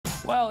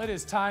Well, it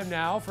is time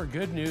now for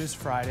Good News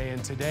Friday,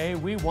 and today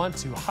we want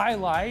to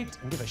highlight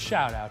and give a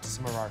shout out to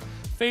some of our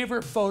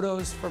favorite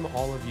photos from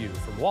all of you.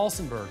 From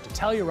Walsenburg to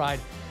Telluride,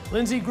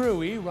 Lindsay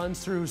Gruey runs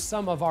through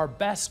some of our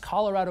best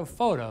Colorado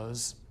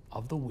photos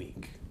of the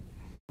week.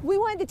 We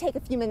wanted to take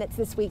a few minutes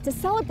this week to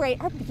celebrate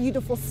our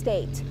beautiful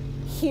state.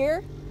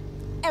 Here,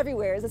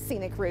 everywhere is a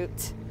scenic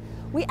route.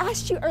 We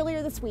asked you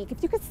earlier this week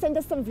if you could send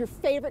us some of your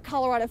favorite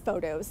Colorado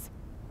photos.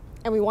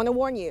 And we want to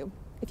warn you,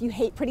 if you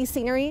hate pretty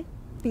scenery,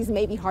 these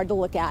may be hard to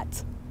look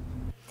at.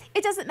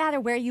 It doesn't matter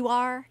where you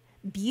are,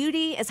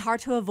 beauty is hard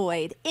to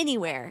avoid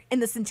anywhere in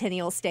the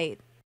Centennial State.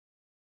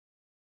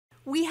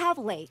 We have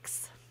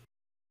lakes.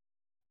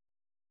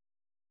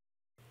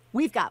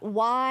 We've got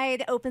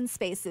wide open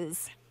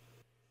spaces.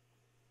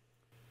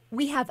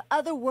 We have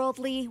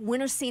otherworldly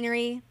winter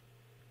scenery,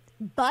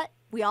 but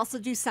we also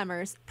do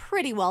summers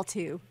pretty well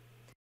too.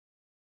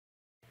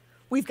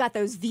 We've got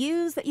those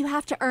views that you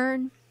have to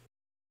earn,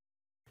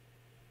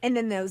 and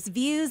then those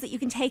views that you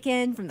can take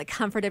in from the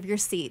comfort of your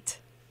seat.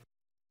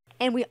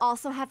 And we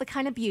also have the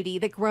kind of beauty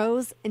that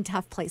grows in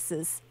tough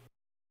places.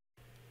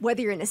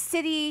 Whether you're in a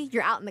city,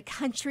 you're out in the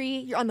country,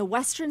 you're on the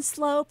western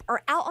slope,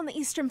 or out on the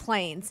eastern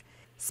plains,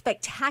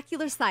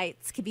 spectacular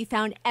sights can be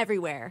found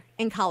everywhere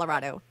in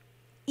Colorado,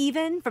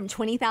 even from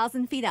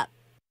 20,000 feet up.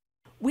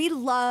 We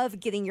love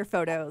getting your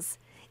photos.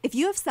 If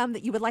you have some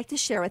that you would like to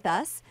share with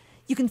us,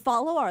 you can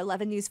follow our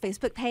 11 News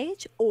Facebook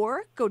page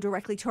or go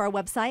directly to our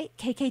website,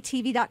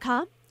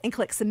 kktv.com, and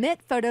click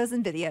Submit Photos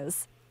and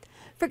Videos.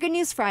 For Good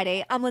News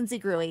Friday, I'm Lindsay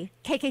Gruey,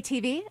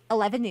 KKTV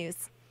 11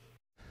 News.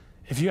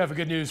 If you have a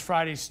Good News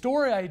Friday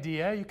story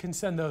idea, you can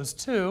send those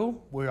too.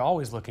 We're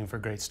always looking for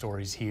great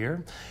stories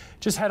here.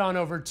 Just head on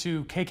over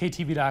to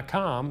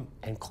kktv.com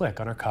and click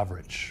on our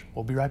coverage.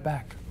 We'll be right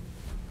back.